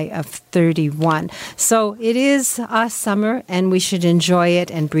high of 31. So it is summer, and we should enjoy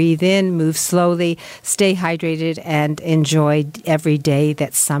it and breathe in, move slowly, stay hydrated, and enjoy every day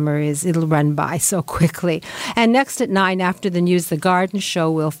that summer is. It'll run by so quickly. And next at 9, after the news, the garden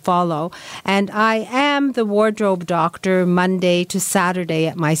show will follow. And I am the wardrobe doctor Monday to Saturday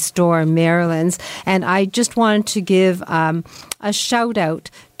at my store, Maryland's. And I just wanted to give a shout out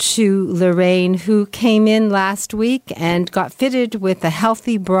to Lorraine, who came in last week and got fitted with a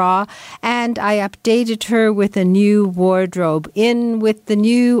healthy bra, and I updated her with a new wardrobe. In with the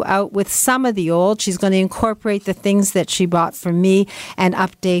new, out with some of the old. She's going to incorporate the things that she bought from me and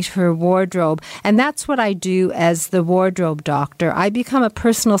update her wardrobe. And that's what I do as the wardrobe doctor. I become a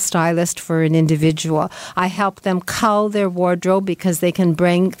personal stylist for an individual. I help them cull their wardrobe because they can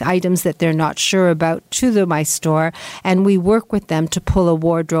bring items that they're not sure about to my store, and we work with them to pull a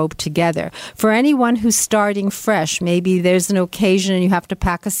wardrobe together. For anyone who's starting fresh, maybe there's an occasion and you have to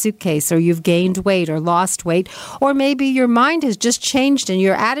pack a suitcase, or you've gained weight or lost weight, or maybe your mind has just changed and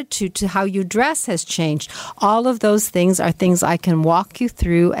your attitude to how you dress has changed. All of those things are things I can walk you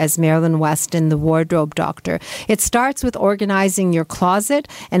through as Marilyn Weston, the wardrobe doctor. It starts with organizing your closet,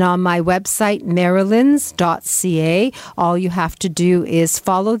 and on my website, marilyns.ca, all you have to do is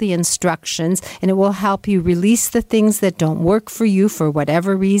follow the instructions, and it will help you release the things that don't work for you for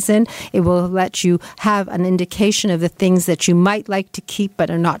whatever reason. It will let you have an indication of the things that you might like to keep but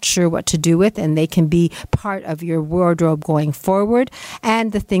are not sure what to do with, and they can be part of your wardrobe going forward,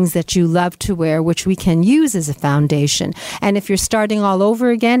 and the things that you love to wear, which we can use as a foundation. And if you're starting all over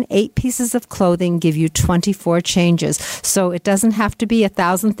again, 8 pieces of clothing give you 24 changes. So it doesn't have to be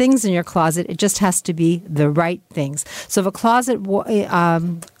 1,000 things in your closet. It just has to be the right things. So the closet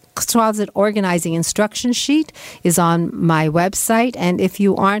organizing instruction sheet is on my website, and if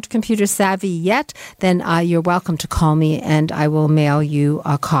you aren't computer savvy yet, then you're welcome to call me and I will mail you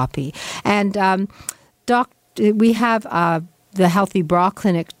a copy. And we have the Healthy Bra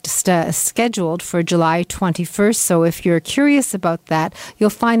Clinic scheduled for July 21st. So if you're curious about that, you'll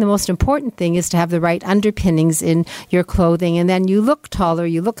find the most important thing is to have the right underpinnings in your clothing. And then you look taller,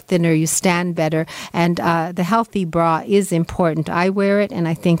 you look thinner, you stand better. And the Healthy Bra is important. I wear it, and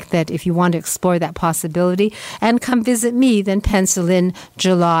I think that if you want to explore that possibility and come visit me, then pencil in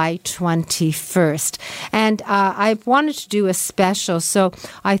July 21st. And I wanted to do a special. So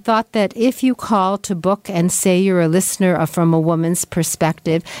I thought that if you call to book and say you're a listener from A Woman's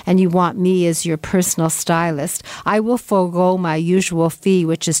Perspective and you want me as your personal stylist, I will forego my usual fee,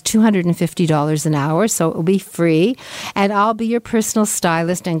 which is $250 an hour, so it will be free, and I'll be your personal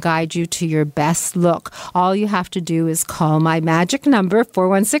stylist and guide you to your best look. All you have to do is call my magic number,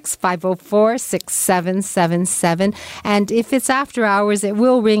 416-504-6777, and if it's after hours, it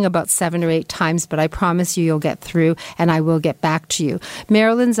will ring about 7 or 8 times, but I promise you'll get through and I will get back to you.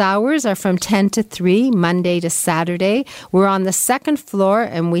 Marilyn's hours are from 10 to 3, Monday to Saturday. We're on the second floor,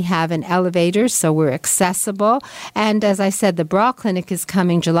 and we have an elevator, so we're accessible. And as I said, the bra clinic is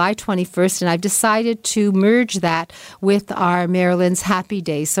coming July 21st, and I've decided to merge that with our Marilyn's Happy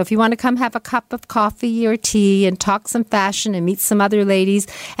Days. So if you want to come have a cup of coffee or tea and talk some fashion and meet some other ladies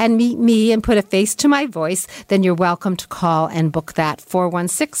and meet me and put a face to my voice, then you're welcome to call and book that,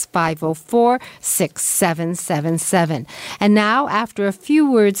 416-504-6777. And now, after a few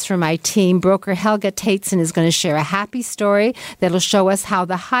words from my team, broker Helga Tateson is going to share a happy story that'll show us how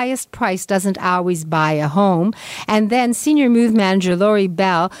the highest price doesn't always buy a home. And then Senior Move Manager Lori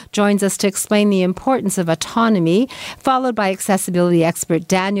Bell joins us to explain the importance of autonomy, followed by accessibility expert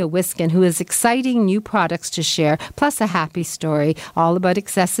Daniel Wiskin, who has exciting new products to share, plus a happy story all about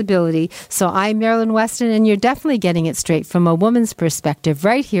accessibility. So I'm Marilyn Weston, and you're definitely getting it straight from a woman's perspective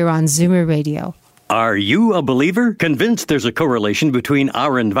right here on Zoomer Radio. Are you a believer? Convinced there's a correlation between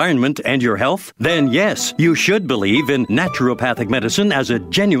our environment and your health? Then yes, you should believe in naturopathic medicine as a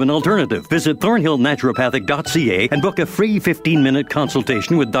genuine alternative. Visit thornhillnaturopathic.ca and book a free 15-minute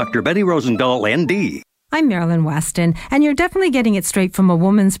consultation with Dr. Betty Rosendahl, ND. I'm Marilyn Weston, and you're definitely getting it straight from a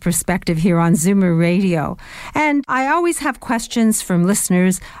woman's perspective here on Zoomer Radio. And I always have questions from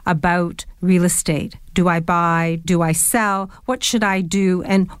listeners about real estate. Do I buy? Do I sell? What should I do?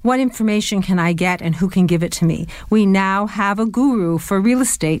 And what information can I get, and who can give it to me? We now have a guru for real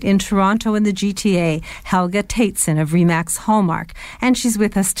estate in Toronto and the GTA, Helga Tateson of Remax Hallmark. And she's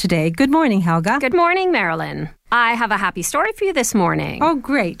with us today. Good morning, Helga. Good morning, Marilyn. I have a happy story for you this morning. Oh,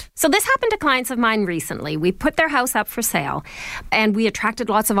 great. So this happened to clients of mine recently. We put their house up for sale, and we attracted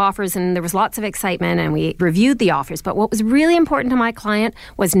lots of offers, and there was lots of excitement, and we reviewed the offers. But what was really important to my client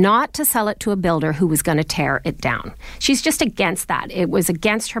was not to sell it to a builder who was going to tear it down. She's just against that. It was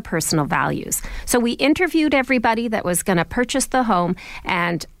against her personal values. So we interviewed everybody that was going to purchase the home,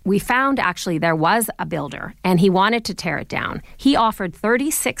 and we found actually there was a builder, and he wanted to tear it down. He offered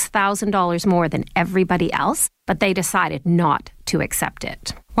 $36,000 more than everybody else, but they decided not to accept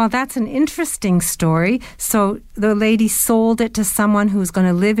it. Well, that's an interesting story. So the lady sold it to someone who's going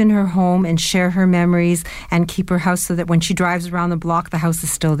to live in her home and share her memories and keep her house so that when she drives around the block, the house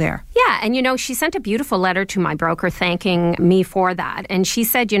is still there. Yeah, and she sent a beautiful letter to my broker thanking me for that. And she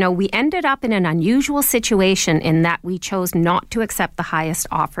said, we ended up in an unusual situation in that we chose not to accept the highest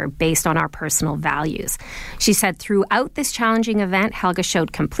offer based on our personal values. She said, throughout this challenging event, Helga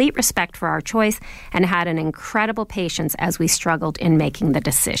showed complete respect for our choice and had an incredible patience as we struggled in making the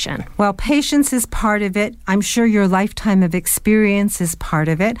decision. Well, patience is part of it. I'm sure your lifetime of experience is part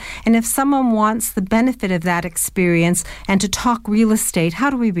of it. And if someone wants the benefit of that experience and to talk real estate,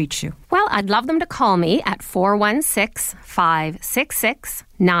 how do we reach you? Well, I'd love them to call me at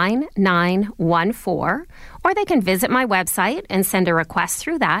 416-566-9914, or they can visit my website and send a request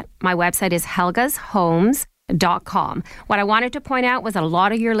through that. My website is helgashomes.com. What I wanted to point out was a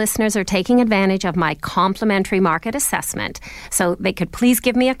lot of your listeners are taking advantage of my complimentary market assessment. So they could please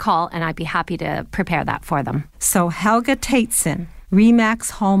give me a call, and I'd be happy to prepare that for them. So Helga Tateson,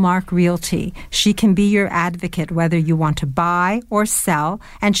 Remax Hallmark Realty. She can be your advocate whether you want to buy or sell,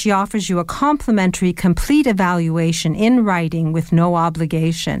 and she offers you a complimentary complete evaluation in writing with no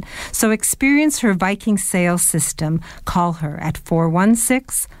obligation. So experience her Viking sales system. Call her at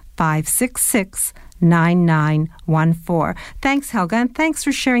 416-566-9914. Thanks, Helga, and thanks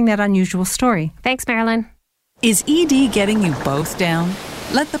for sharing that unusual story. Thanks, Marilyn. Is ED getting you both down?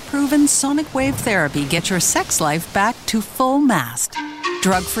 Let the proven sonic wave therapy get your sex life back to full mast.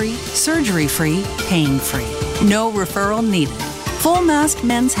 Drug-free, surgery-free, pain-free. No referral needed. Full Mast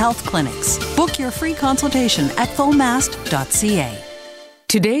Men's Health Clinics. Book your free consultation at fullmast.ca.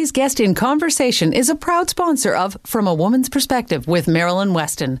 Today's guest in conversation is a proud sponsor of From a Woman's Perspective with Marilyn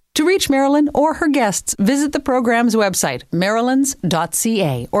Weston. To reach Marilyn or her guests, visit the program's website,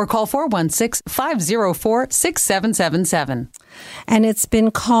 marilyns.ca, or call 416-504-6777. And it's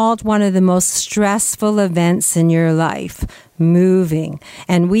been called one of the most stressful events in your life, moving.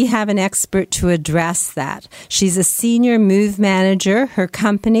 And we have an expert to address that. She's a senior move manager. Her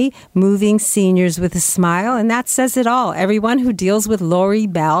company, Moving Seniors with a Smile. And that says it all. Everyone who deals with Lori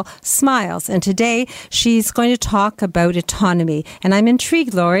Bell smiles. And today she's going to talk about autonomy. And I'm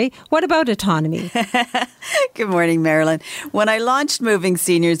intrigued, Lori. What about autonomy? Good morning, Marilyn. When I launched Moving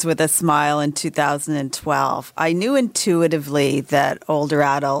Seniors with a Smile in 2012, I knew intuitively that older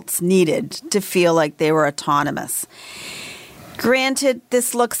adults needed to feel like they were autonomous. Granted,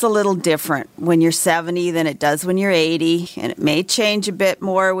 this looks a little different when you're 70 than it does when you're 80, and it may change a bit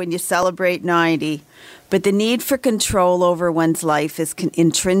more when you celebrate 90, but the need for control over one's life is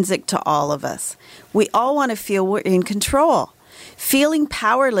intrinsic to all of us. We all want to feel we're in control. Feeling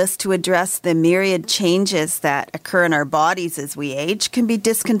powerless to address the myriad changes that occur in our bodies as we age can be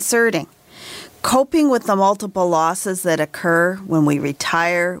disconcerting. Coping with the multiple losses that occur when we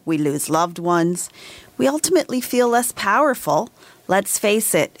retire, we lose loved ones, we ultimately feel less powerful. Let's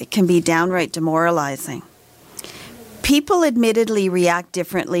face it, it can be downright demoralizing. People admittedly react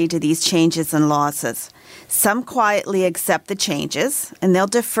differently to these changes and losses. Some quietly accept the changes, and they'll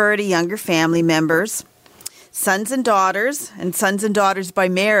defer to younger family members. Sons and daughters by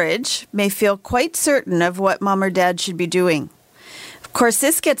marriage may feel quite certain of what mom or dad should be doing. Of course,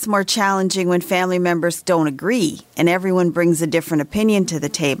 this gets more challenging when family members don't agree and everyone brings a different opinion to the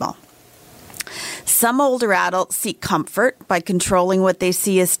table. Some older adults seek comfort by controlling what they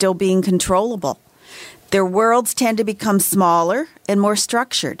see as still being controllable. Their worlds tend to become smaller and more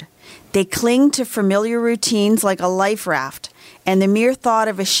structured. They cling to familiar routines like a life raft, and the mere thought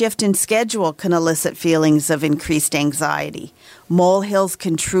of a shift in schedule can elicit feelings of increased anxiety. Molehills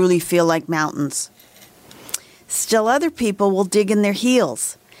can truly feel like mountains. Still, other people will dig in their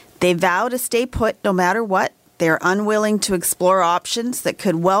heels. They vow to stay put no matter what. They are unwilling to explore options that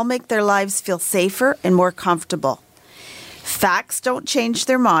could well make their lives feel safer and more comfortable. Facts don't change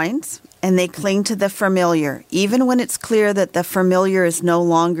their minds, and they cling to the familiar, even when it's clear that the familiar is no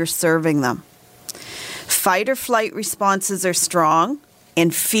longer serving them. Fight or flight responses are strong,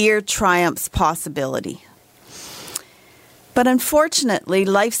 and fear triumphs possibility. But unfortunately,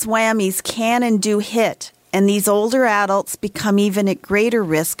 life's whammies can and do hit, and these older adults become even at greater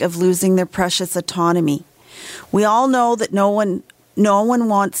risk of losing their precious autonomy. We all know that no one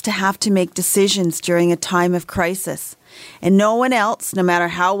wants to have to make decisions during a time of crisis, and no one else, no matter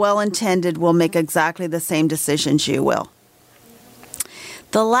how well-intended, will make exactly the same decisions you will.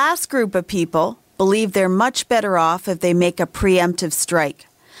 The last group of people believe they're much better off if they make a preemptive strike.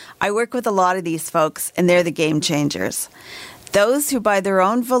 I work with a lot of these folks, and they're the game changers. Those who, by their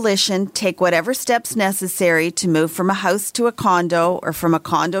own volition, take whatever steps necessary to move from a house to a condo or from a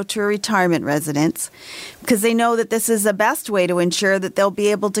condo to a retirement residence, because they know that this is the best way to ensure that they'll be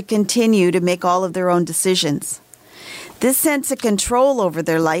able to continue to make all of their own decisions. This sense of control over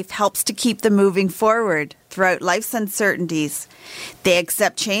their life helps to keep them moving forward throughout life's uncertainties. They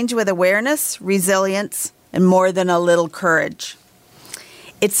accept change with awareness, resilience, and more than a little courage.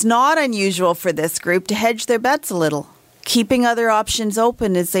 It's not unusual for this group to hedge their bets a little, keeping other options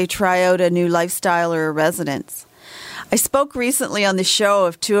open as they try out a new lifestyle or a residence. I spoke recently on the show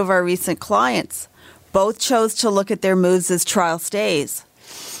of two of our recent clients. Both chose to look at their moves as trial stays.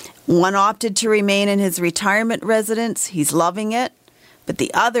 One opted to remain in his retirement residence. He's loving it. But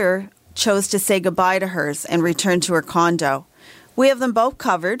the other chose to say goodbye to hers and return to her condo. We have them both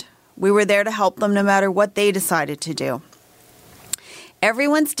covered. We were there to help them no matter what they decided to do.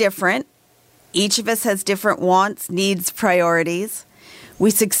 Everyone's different. Each of us has different wants, needs, priorities.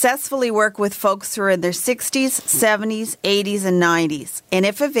 We successfully work with folks who are in their 60s, 70s, 80s, and 90s, and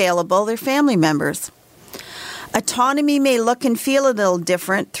if available, their family members. Autonomy may look and feel a little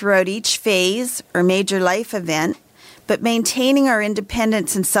different throughout each phase or major life event, but maintaining our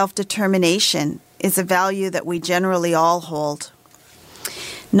independence and self-determination is a value that we generally all hold.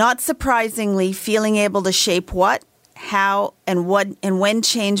 Not surprisingly, feeling able to shape what, how, and when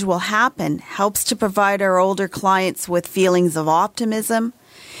change will happen helps to provide our older clients with feelings of optimism,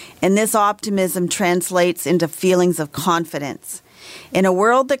 and this optimism translates into feelings of confidence. In a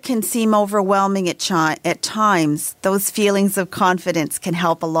world that can seem overwhelming at times, those feelings of confidence can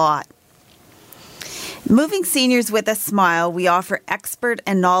help a lot. Moving Seniors with a Smile, we offer expert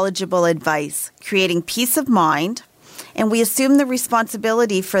and knowledgeable advice, creating peace of mind, and we assume the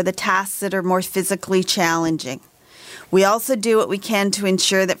responsibility for the tasks that are more physically challenging. We also do what we can to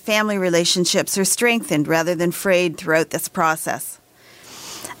ensure that family relationships are strengthened rather than frayed throughout this process.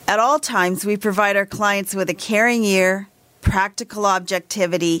 At all times, we provide our clients with a caring ear, practical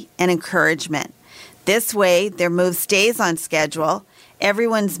objectivity, and encouragement. This way, their move stays on schedule,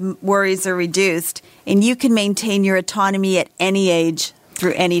 everyone's worries are reduced, and you can maintain your autonomy at any age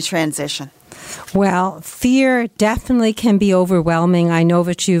through any transition. Well, fear definitely can be overwhelming. I know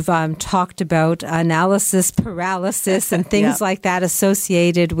that you've talked about analysis paralysis and things like that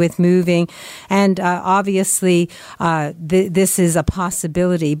associated with moving. And obviously, this is a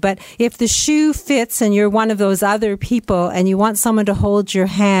possibility. But if the shoe fits and you're one of those other people and you want someone to hold your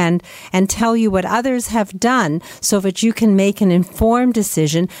hand and tell you what others have done so that you can make an informed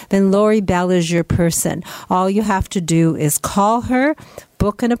decision, then Lori Bell is your person. All you have to do is call her,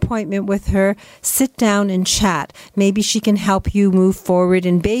 book an appointment with her, sit down and chat. Maybe she can help you move forward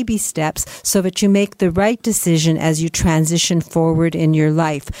in baby steps so that you make the right decision as you transition forward in your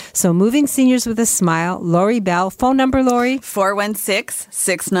life. So Moving Seniors with a Smile, Lori Bell. Phone number, Lori?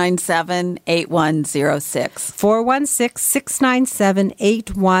 416-697-8106.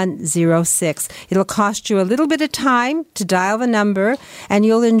 416-697-8106. It'll cost you a little bit of time to dial the number, and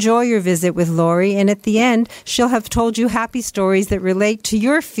you'll enjoy your visit with Lori. And at the end, she'll have told you happy stories that relate to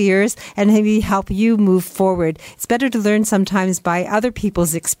your fears and maybe help you move forward. It's better to learn sometimes by other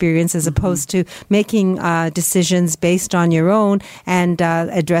people's experience as opposed to making decisions based on your own, and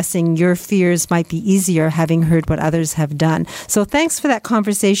addressing your fears might be easier having heard what others have done. So thanks for that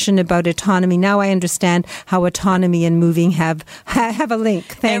conversation about autonomy. Now I understand how autonomy and moving have a link.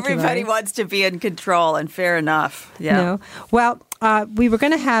 Thank you, Everybody Lori. wants to be in control, and fair enough. Yeah. No. Well, we were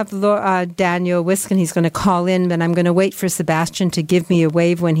going to have Daniel Wiskin. He's going to call in, but I'm going to wait for Sebastian to give me a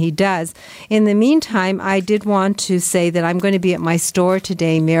wave when he does. In the meantime, I did want to say that I'm going to be at my store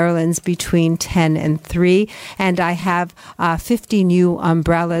today, Maryland's, between 10 and 3, and I have 50 new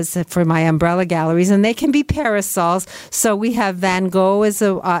umbrellas for my umbrella galleries, and they can be parasols. So we have Van Gogh as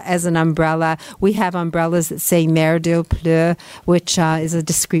an umbrella. We have umbrellas that say Mer de Pleu, which is a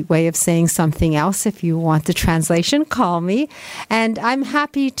discreet way of saying something else. If you want the translation, call me. And I'm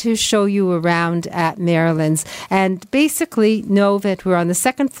happy to show you around at Maryland's. And basically know that we're on the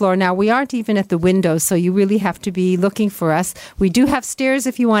second floor. Now, we aren't even at the windows, so you really have to be looking for us. We do have stairs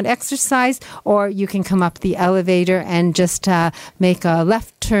if you want exercise, or you can come up the elevator and just make a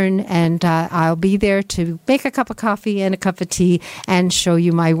left turn, and I'll be there to make a cup of coffee and a cup of tea and show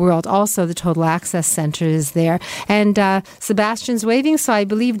you my world. Also, the Total Access Center is there. And Sebastian's waving, so I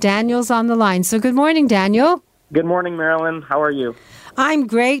believe Daniel's on the line. So good morning, Daniel. Good morning, Marilyn. How are you? I'm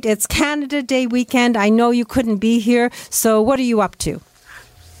great. It's Canada Day weekend. I know you couldn't be here, so what are you up to?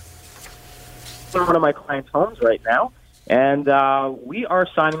 I'm in one of my clients' homes right now, and we are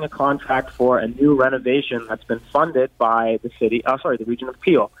signing a contract for a new renovation that's been funded by the Region of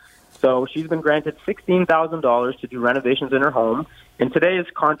Peel. So she's been granted $16,000 to do renovations in her home, and today is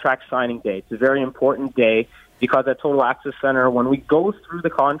contract signing day. It's a very important day, because at Total Access Center, when we go through the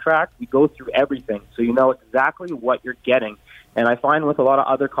contract, we go through everything. So you know exactly what you're getting. And I find with a lot of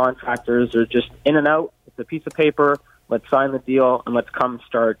other contractors, they're just in and out. It's a piece of paper. Let's sign the deal, and let's come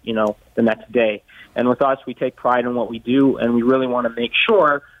start, the next day. And with us, we take pride in what we do, and we really want to make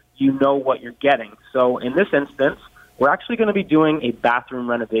sure you know what you're getting. So in this instance, we're actually going to be doing a bathroom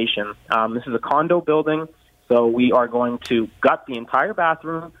renovation. This is a condo building, so we are going to gut the entire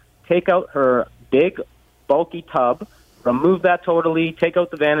bathroom, take out her big, bulky tub, remove that totally, take out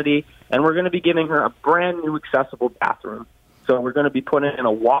the vanity, and we're going to be giving her a brand new accessible bathroom. So we're going to be putting in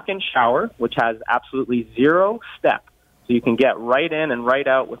a walk-in shower, which has absolutely 0 step. So you can get right in and right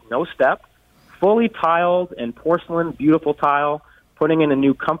out with no step. Fully tiled and porcelain, beautiful tile. Putting in a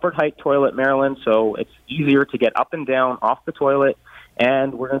new Comfort Height toilet, Maryland, so it's easier to get up and down off the toilet.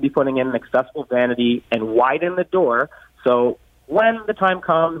 And we're going to be putting in an accessible vanity and widen the door, so when the time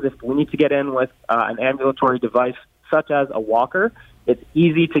comes, if we need to get in with an ambulatory device such as a walker, it's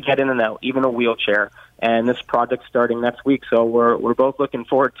easy to get in and out, even a wheelchair. And this project's starting next week, so we're both looking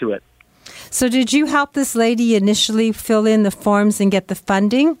forward to it. So did you help this lady initially fill in the forms and get the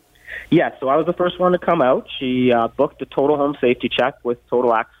funding? Yes, so I was the first one to come out. She booked a total home safety check with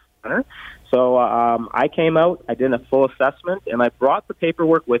Total Access Center. So I came out, I did a full assessment, and I brought the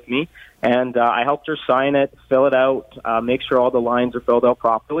paperwork with me, and I helped her sign it, fill it out, make sure all the lines are filled out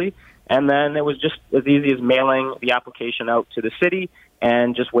properly, and then it was just as easy as mailing the application out to the city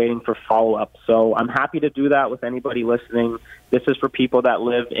and just waiting for follow-up. So I'm happy to do that with anybody listening. This is for people that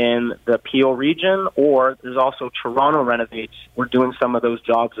live in the Peel region, or there's also Toronto Renovates. We're doing some of those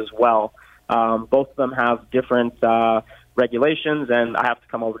jobs as well. Both of them have different regulations, and I have to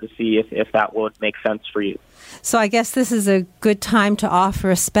come over to see if that would make sense for you. So I guess this is a good time to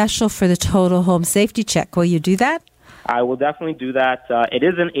offer a special for the Total Home Safety Check. Will you do that? I will definitely do that. It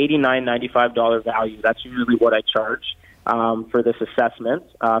is an $89.95 value. That's usually what I charge for this assessment.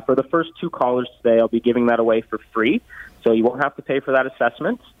 For the first 2 callers today, I'll be giving that away for free, so you won't have to pay for that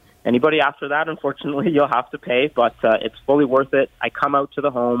assessment. Anybody after that, unfortunately, you'll have to pay, but it's fully worth it. I come out to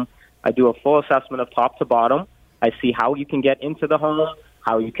the home. I do a full assessment of top to bottom. I see how you can get into the home,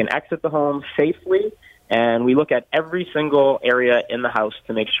 how you can exit the home safely, and we look at every single area in the house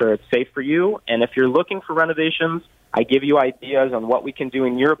to make sure it's safe for you. And if you're looking for renovations, I give you ideas on what we can do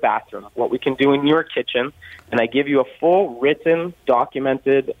in your bathroom, what we can do in your kitchen, and I give you a full written,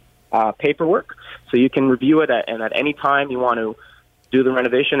 documented paperwork so you can review it and at any time you want to do the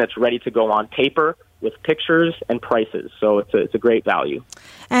renovation, it's ready to go on paper. with pictures and prices. So it's a great value.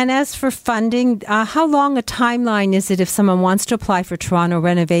 And as for funding, how long a timeline is it if someone wants to apply for Toronto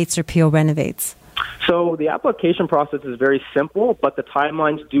Renovates or Peel Renovates? So the application process is very simple, but the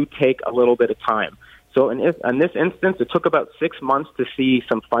timelines do take a little bit of time. So in this instance, it took about 6 months to see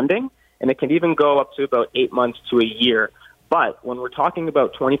some funding, and it can even go up to about 8 months to a year. But when we're talking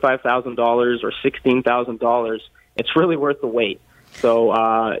about $25,000 or $16,000, it's really worth the wait. So,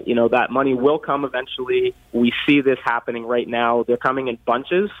 that money will come eventually. We see this happening right now. They're coming in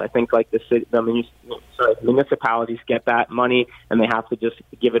bunches. I think like the municipalities get that money, and they have to just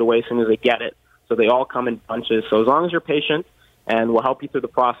give it away as soon as they get it. So they all come in bunches. So as long as you're patient, and we'll help you through the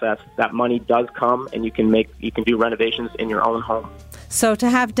process, that money does come, and you can do renovations in your own home. So to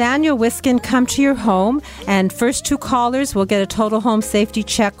have Daniel Wiskin come to your home, and first 2 callers will get a total home safety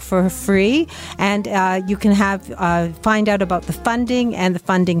check for free, and you can find out about the funding and the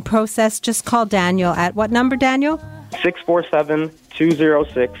funding process. Just call Daniel at what number, Daniel?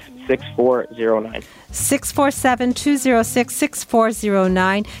 647-206-6409.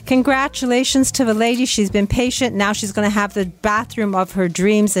 647-206-6409. Congratulations to the lady. She's been patient. Now she's going to have the bathroom of her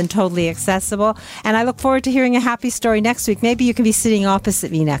dreams and totally accessible. And I look forward to hearing a happy story next week. Maybe you can be sitting opposite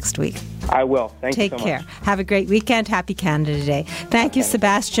me next week. I will. Thank you so much. Take care. Much. Have a great weekend. Happy Canada Day. Thank you,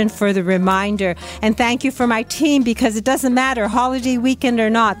 Sebastian, for the reminder. And thank you for my team, because it doesn't matter, holiday weekend or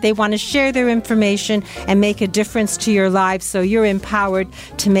not, they want to share their information and make a difference to your lives, so you're empowered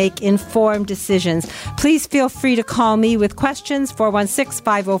to make informed decisions. Please feel free to call me with questions,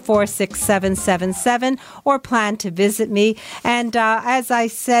 416-504-6777, or plan to visit me. And as I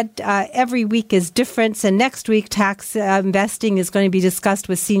said, every week is different. And next week, tax investing is going to be discussed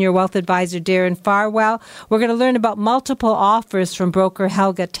with Senior Wealth Advisor Darren Farwell. We're going to learn about multiple offers from broker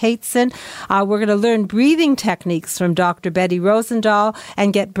Helga Tateson. We're going to learn breathing techniques from Dr. Betty Rosendahl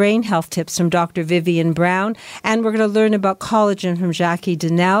and get brain health tips from Dr. Vivian Brown. And we're going to learn about collagen from Jackie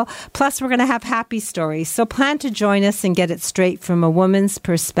Donnell. Plus, we're going to have happy stories. So plan to join us and get it straight from a woman's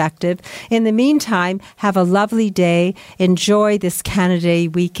perspective. In the meantime, have a lovely day. Enjoy this Canada Day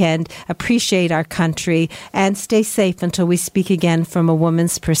weekend. Appreciate our country. And stay safe until we speak again from a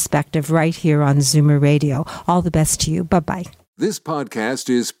woman's perspective right here on Zoomer Radio. All the best to you. Bye-bye. This podcast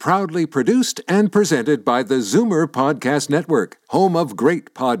is proudly produced and presented by the Zoomer Podcast Network, home of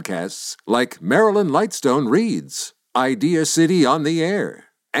great podcasts like Marilyn Lightstone Reads, Idea City on the Air,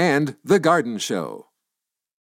 and The Garden Show.